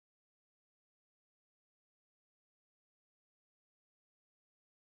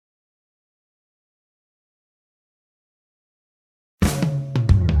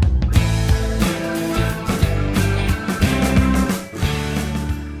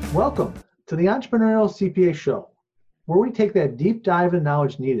Welcome to the Entrepreneurial CPA Show, where we take that deep dive in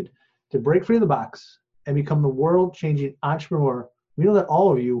knowledge needed to break free of the box and become the world-changing entrepreneur we know that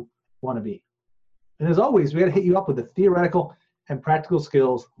all of you want to be. And as always, we got to hit you up with the theoretical and practical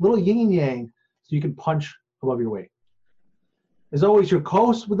skills, little yin and yang, so you can punch above your weight. As always, your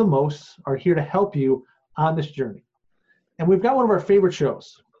co-hosts with the most are here to help you on this journey. And we've got one of our favorite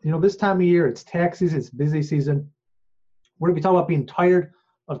shows. You know, this time of year, it's tax season, it's busy season. We're going to be talking about being tired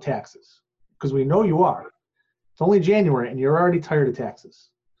of taxes, because we know you are. It's only January and you're already tired of taxes.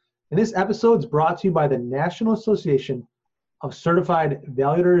 And this episode is brought to you by the National Association of Certified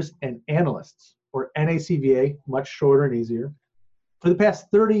Valuators and Analysts, or NACVA, much shorter and easier. For the past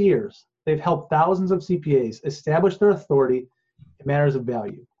 30 years, they've helped thousands of CPAs establish their authority in matters of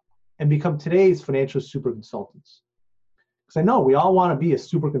value and become today's financial super consultants. Because I know we all want to be a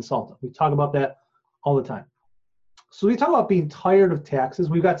super consultant. We talk about that all the time. So we talk about being tired of taxes.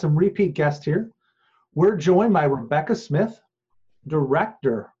 We've got some repeat guests here. We're joined by Rebecca Smith,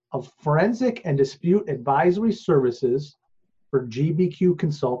 Director of Forensic and Dispute Advisory Services for GBQ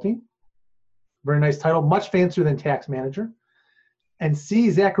Consulting. Very nice title, much fancier than Tax Manager. And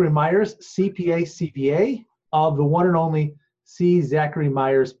C. Zachary Myers, CPA CVA of the one and only C. Zachary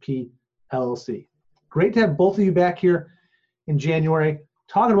Myers P. LLC. Great to have both of you back here in January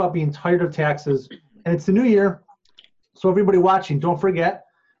talking about being tired of taxes. And it's the new year. So everybody watching, don't forget,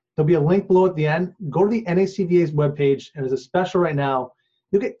 there'll be a link below at the end. Go to the NACVA's webpage, and as a special right now,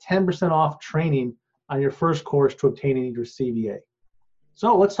 you'll get 10% off training on your first course to obtaining your CVA.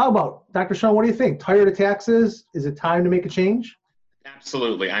 So let's talk about, Dr. Sean, what do you think? Tired of taxes? Is it time to make a change?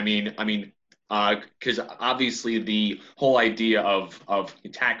 Absolutely. I mean, because obviously the whole idea of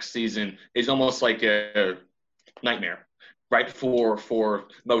tax season is almost like a nightmare, right, for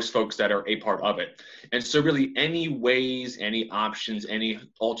most folks that are a part of it. And so really any ways, any options, any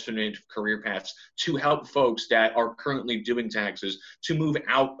alternate career paths to help folks that are currently doing taxes to move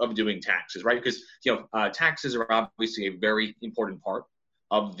out of doing taxes, right? Because, taxes are obviously a very important part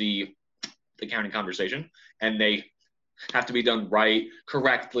of the accounting conversation, and they have to be done right,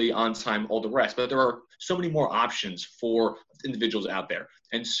 correctly, on time, all the rest. But there are so many more options for individuals out there.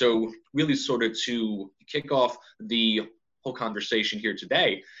 And so really sort of to kick off the whole conversation here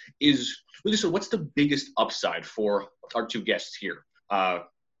today is really, so what's the biggest upside for our two guests here?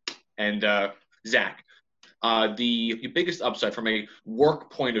 Zach, the biggest upside from a work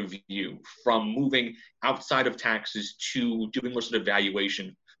point of view from moving outside of taxes to doing more sort of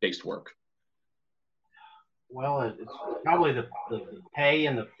valuation-based work? Well, it's probably the pay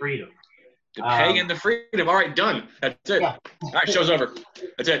and the freedom. The pay and the freedom. All right, done. That's it. Yeah. All right, show's over.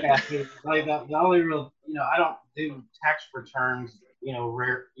 That's it. Yeah, like the only real, I don't do tax returns,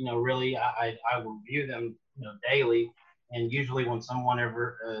 really, I will review them, daily. And usually when someone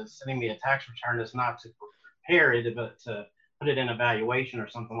ever is sending me a tax return, it's not to prepare it, but to put it in a valuation or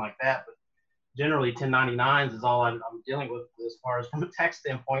something like that. But generally 1099s is all I'm dealing with as far as from a tax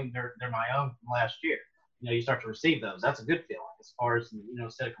standpoint. They're my own from last year. You start to receive those. That's a good feeling as far as,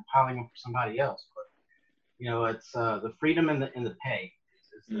 instead of compiling them for somebody else. But, it's the freedom and the pay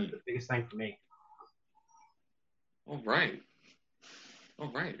is the biggest thing for me. All right.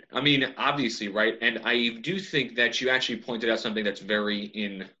 I mean, obviously, right? And I do think that you actually pointed out something that's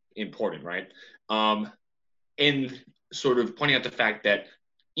very important, right? In sort of pointing out the fact that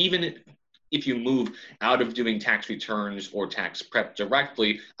even if you move out of doing tax returns or tax prep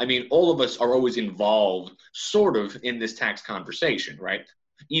directly, I mean, all of us are always involved sort of in this tax conversation, right?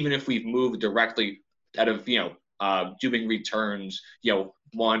 Even if we've moved directly out of, doing returns,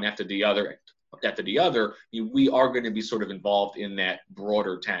 one after the other, we are going to be sort of involved in that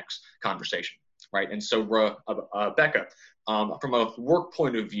broader tax conversation, right? And so, Becca, from a work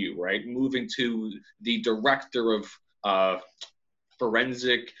point of view, right, moving to the director of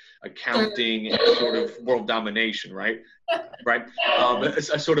forensic accounting and sort of world domination, right? Right.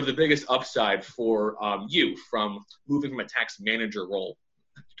 It's sort of the biggest upside for you from moving from a tax manager role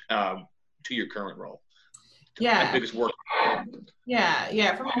to your current role. Yeah. Biggest work.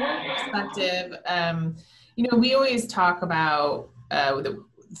 Yeah. From a work perspective, we always talk about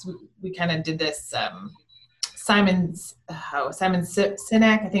we kind of did this. Simon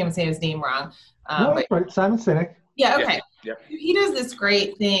Sinek. I think I'm saying his name wrong. Right. Simon Sinek. Yeah. Okay. Yeah. He does this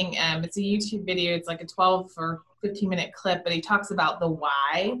great thing. It's a YouTube video. It's like a 12 or 15-minute clip, but he talks about the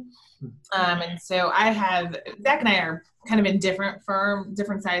why. And so Zach and I are kind of in different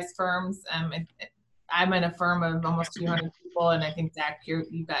size firms. I'm in a firm of almost 200 people, and I think, Zach,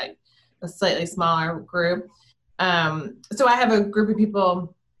 you've got a slightly smaller group. So I have a group of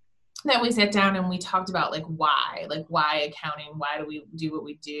people then we sat down and we talked about like why accounting, why do we do what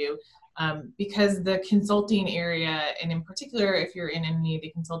we do? Because the consulting area, and in particular, if you're in any of the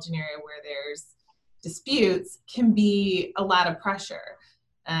consulting area where there's disputes, can be a lot of pressure.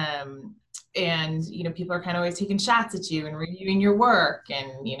 And, you know, people are kind of always taking shots at you and reviewing your work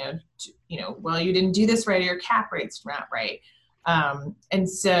and, well, you didn't do this right, or your cap rate's not right. And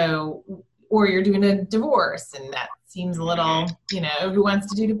so, or you're doing a divorce and that seems a little, who wants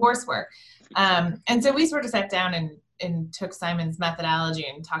to do divorce work? And so we sort of sat down and took Simon's methodology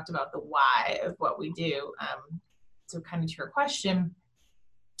and talked about the why of what we do. So kind of to your question.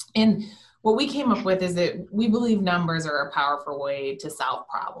 And what we came up with is that we believe numbers are a powerful way to solve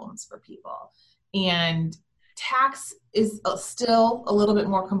problems for people. And tax is still a little bit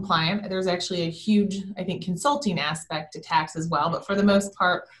more compliant. There's actually a huge, I think, consulting aspect to tax as well. But for the most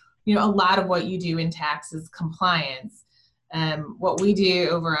part, a lot of what you do in tax is compliance. What we do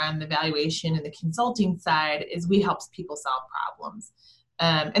over on the valuation and the consulting side is we help people solve problems.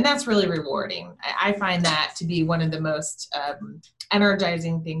 And that's really rewarding. I find that to be one of the most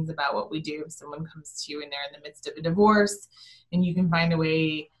energizing things about what we do. If someone comes to you and they're in the midst of a divorce and you can find a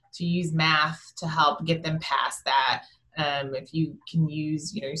way to use math to help get them past that. If you can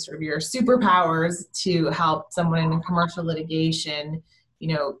use, sort of your superpowers to help someone in commercial litigation,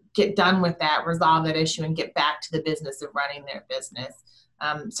 get done with that, resolve that issue, and get back to the business of running their business.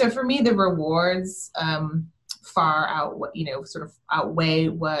 So for me, the rewards far outweigh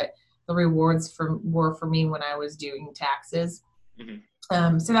what the rewards were for me when I was doing taxes.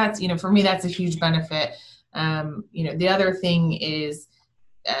 Mm-hmm. So that's, for me, that's a huge benefit. The other thing is,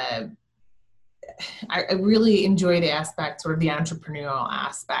 I really enjoy the aspect, sort of the entrepreneurial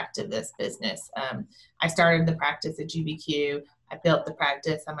aspect of this business. I started the practice at GBQ. I built the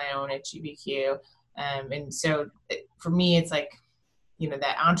practice on my own at GBQ. And so for me, it's like,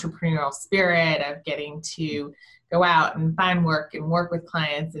 that entrepreneurial spirit of getting to go out and find work and work with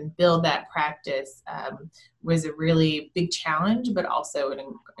clients and build that practice was a really big challenge, but also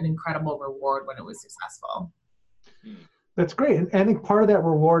an incredible reward when it was successful. That's great. And I think part of that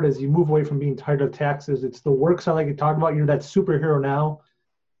reward is you move away from being tired of taxes. It's the work side, like you talked about, you're that superhero now.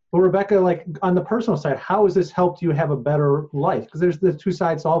 But Rebecca, like on the personal side, how has this helped you have a better life? Because there's the two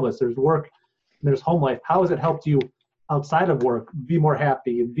sides to all of us. There's work and there's home life. How has it helped you outside of work be more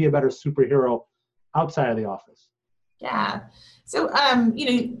happy and be a better superhero outside of the office? Yeah. So,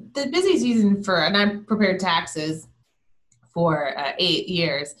 the busy season and I prepared taxes for 8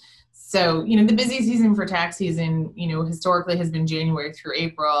 years. So, the busy season for tax season, historically has been January through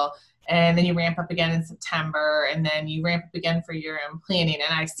April, and then you ramp up again in September, and then you ramp up again for year-end planning.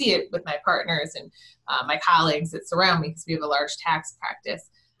 And I see it with my partners and my colleagues that surround me because we have a large tax practice.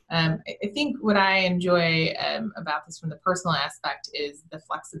 I think what I enjoy about this from the personal aspect is the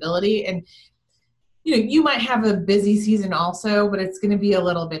flexibility. And, you might have a busy season also, but it's going to be a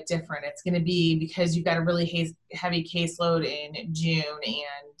little bit different. It's going to be because you've got a really heavy caseload in June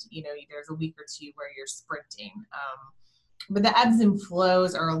and, there's a week or two where you're sprinting. But the ebbs and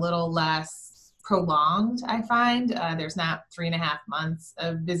flows are a little less prolonged, I find. There's not 3.5 months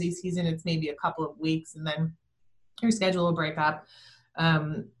of busy season. It's maybe a couple of weeks and then your schedule will break up.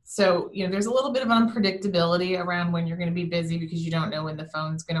 So, there's a little bit of unpredictability around when you're going to be busy because you don't know when the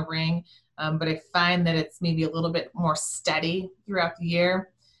phone's going to ring. But I find that it's maybe a little bit more steady throughout the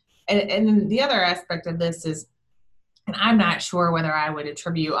year. And the other aspect of this is, and I'm not sure whether I would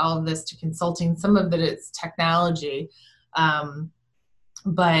attribute all of this to consulting, some of it is technology.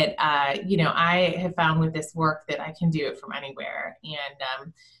 But I have found with this work that I can do it from anywhere.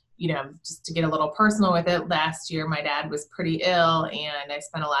 And, just to get a little personal with it, last year my dad was pretty ill and I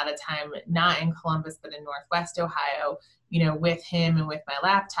spent a lot of time not in Columbus, but in Northwest Ohio, with him and with my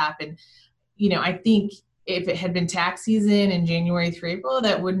laptop. And, I think if it had been tax season in January through April,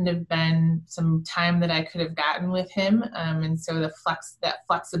 that wouldn't have been some time that I could have gotten with him. And so that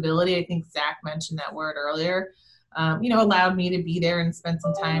flexibility, I think Zach mentioned that word earlier, allowed me to be there and spend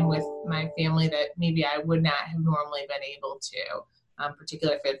some time with my family that maybe I would not have normally been able to,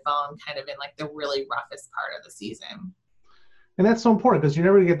 particularly if it had fallen kind of in like the really roughest part of the season. And that's so important because you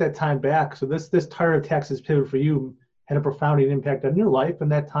never get that time back. So this tired of taxes pivot for you had a profound impact on your life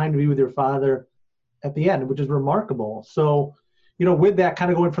and that time to be with your father at the end, which is remarkable. So, with that kind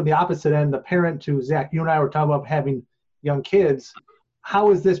of going from the opposite end, the parent to Zach, you and I were talking about having young kids. How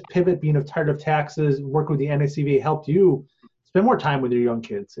has this pivot being tired of taxes, working with the NACV helped you spend more time with your young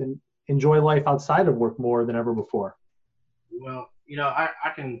kids and enjoy life outside of work more than ever before? Well,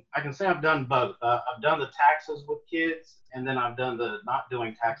 I can say I've done both. I've done the taxes with kids, and then I've done the not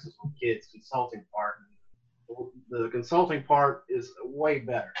doing taxes with kids consulting part. the consulting part is way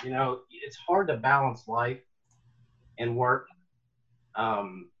better. You know, it's hard to balance life and work.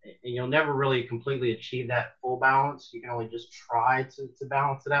 And you'll never really completely achieve that full balance. You can only just try to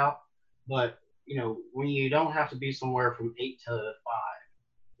balance it out. But, you know, when you don't have to be somewhere from 8 to 5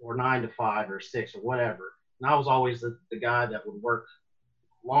 or 9 to 5 or 6 or whatever. And I was always the guy that would work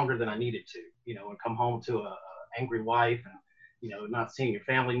longer than I needed to, you know, and come home to a angry wife and, you know, not seeing your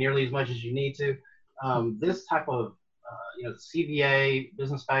family nearly as much as you need to. This type of, you know, CVA,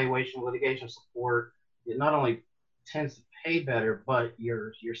 business valuation, litigation support, it not only tends to pay better, but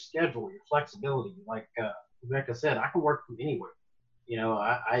your schedule, your flexibility, like Rebecca said, I can work from anywhere. You know,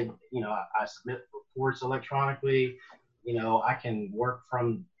 I submit reports electronically. You know, I can work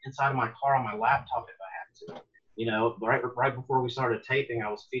from inside of my car on my laptop if I have to. You know, right before we started taping, I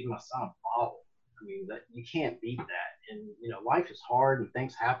was feeding my son a bottle. I mean, that you can't beat that. And you know, life is hard and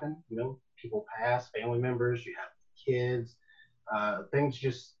things happen. You know, people pass, family members, you have kids. Things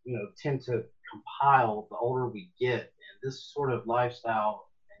just, you know, tend to compile the older we get. And this sort of lifestyle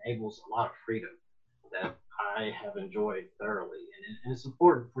enables a lot of freedom that I have enjoyed thoroughly. And it's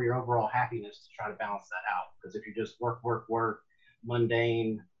important for your overall happiness to try to balance that out. Because if you just work,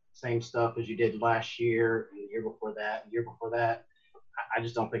 mundane, same stuff as you did last year and the year before that, I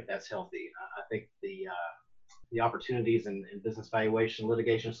just don't think that's healthy. I think the opportunities in business valuation,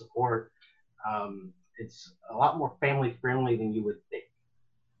 litigation support, it's a lot more family friendly than you would think.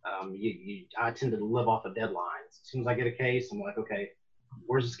 I tend to live off of deadlines. As soon as I get a case, I'm like, okay,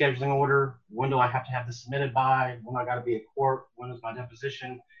 where's the scheduling order? When do I have to have this submitted by? When I got to be at court? When is my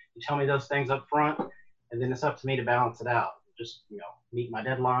deposition? You tell me those things up front, and then it's up to me to balance it out. Just, you know, meet my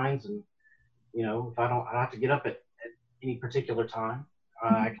deadlines, and you know, if I don't have to get up at any particular time.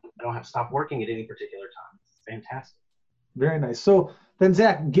 I don't have to stop working at any particular time. It's fantastic. Very nice. So then,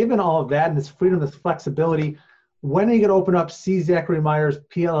 Zach, given all of that and this freedom, this flexibility, when are you going to open up C. Zachary Myers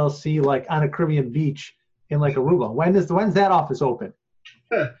PLLC like on a Caribbean beach in like Aruba? When's that office open?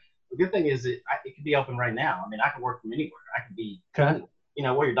 The good thing is it could be open right now. I mean, I can work from anywhere. I can be, you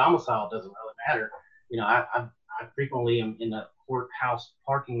know, where your domicile doesn't really matter. You know, I frequently am in a courthouse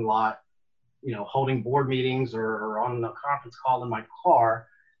parking lot, you know, holding board meetings or on a conference call in my car,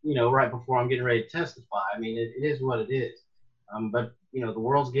 you know, right before I'm getting ready to testify. I mean, it is what it is. But, you know, the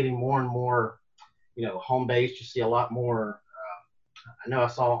world's getting more and more, you know, home-based. You see a lot more. I know I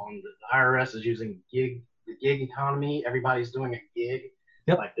saw on the IRS is using the gig economy. Everybody's doing a gig.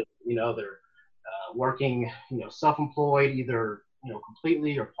 Yep. Like, you know, they're working, you know, self-employed, either, you know,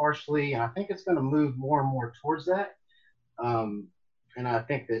 completely or partially. And I think it's going to move more and more towards that. And I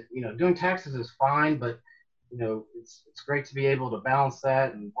think that, you know, doing taxes is fine, but, you know, it's great to be able to balance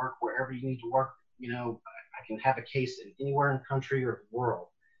that and work wherever you need to work. You know, I can have a case anywhere in the country or the world,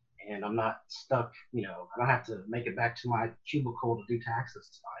 and I'm not stuck, you know, I don't have to make it back to my cubicle to do taxes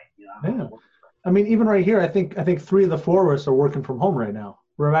tonight. You know, yeah. I mean, even right here, I think 3 of the 4 of us are working from home right now.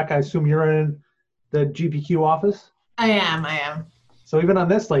 Rebecca, I assume you're in the GPQ office? I am. So even on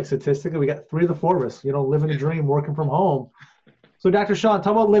this, like, statistically, we got 3 of the 4 of us, you know, living the dream, working from home. So Dr. Sean,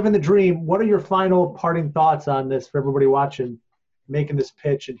 talk about living the dream. What are your final parting thoughts on this for everybody watching, making this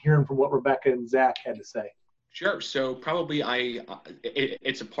pitch and hearing from what Rebecca and Zach had to say? Sure. So probably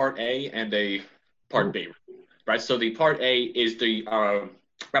it's a part A and a part B, right? So the part A is the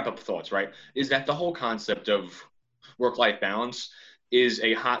wrap-up thoughts, right? Is that the whole concept of work-life balance is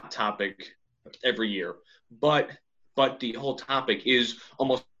a hot topic every year, but the whole topic is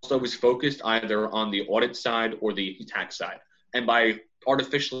almost always focused either on the audit side or the tax side. And by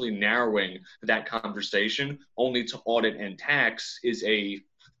artificially narrowing that conversation only to audit and tax is a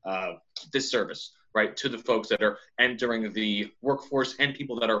disservice, right, to the folks that are entering the workforce and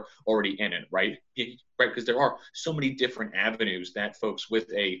people that are already in it, right? Because there are so many different avenues that folks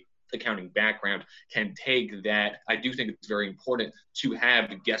with a accounting background can take that I do think it's very important to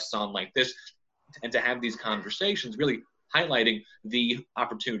have guests on like this and to have these conversations really highlighting the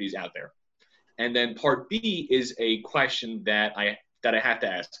opportunities out there. And then part B is a question that I have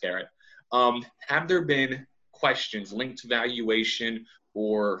to ask, Garrett. Have there been questions linked to valuation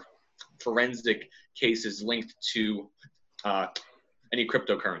or forensic cases linked to any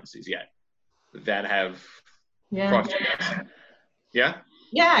cryptocurrencies yet that have crossed your desk? Yeah?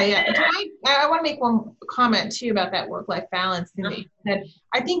 Yeah. I want to make one comment too about that work-life balance thing that you said.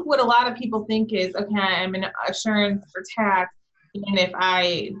 I think what a lot of people think is, okay, I'm in assurance for tax, and if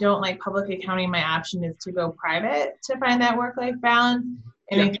I don't like public accounting, my option is to go private to find that work-life balance.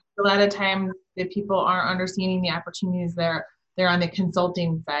 And I think a lot of times that people aren't understanding the opportunities they're on the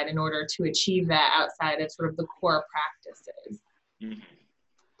consulting side in order to achieve that outside of sort of the core practices. Mm-hmm.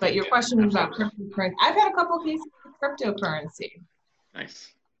 But your question was about cryptocurrency. I've had a couple of cases with cryptocurrency.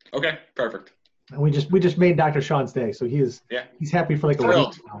 Nice. Okay, perfect. And we just made Dr. Sean's day, so he's happy for like a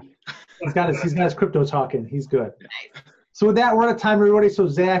week now. He's got his crypto talking. He's good. Nice. So with that, we're out of time, everybody. So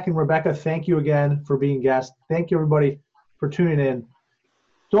Zach and Rebecca, thank you again for being guests. Thank you, everybody, for tuning in.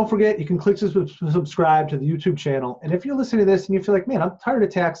 Don't forget, you can click to subscribe to the YouTube channel. And if you're listening to this and you feel like, man, I'm tired of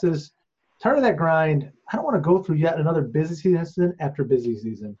taxes, tired of that grind, I don't want to go through yet another busy season after busy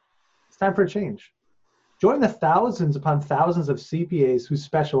season. It's time for a change. Join the thousands upon thousands of CPAs who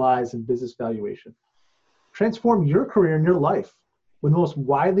specialize in business valuation. Transform your career and your life with the most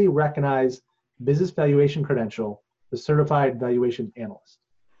widely recognized business valuation credential, the Certified Valuation Analyst.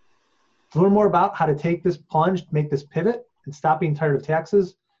 To learn more about how to take this plunge, make this pivot, and stop being tired of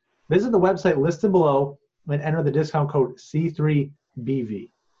taxes, visit the website listed below and enter the discount code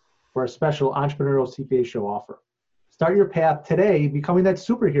C3BV for a special entrepreneurial CPA show offer. Start your path today, becoming that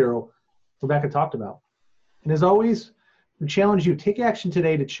superhero Rebecca talked about. And as always, we challenge you, take action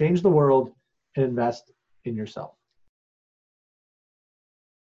today to change the world and invest in yourself.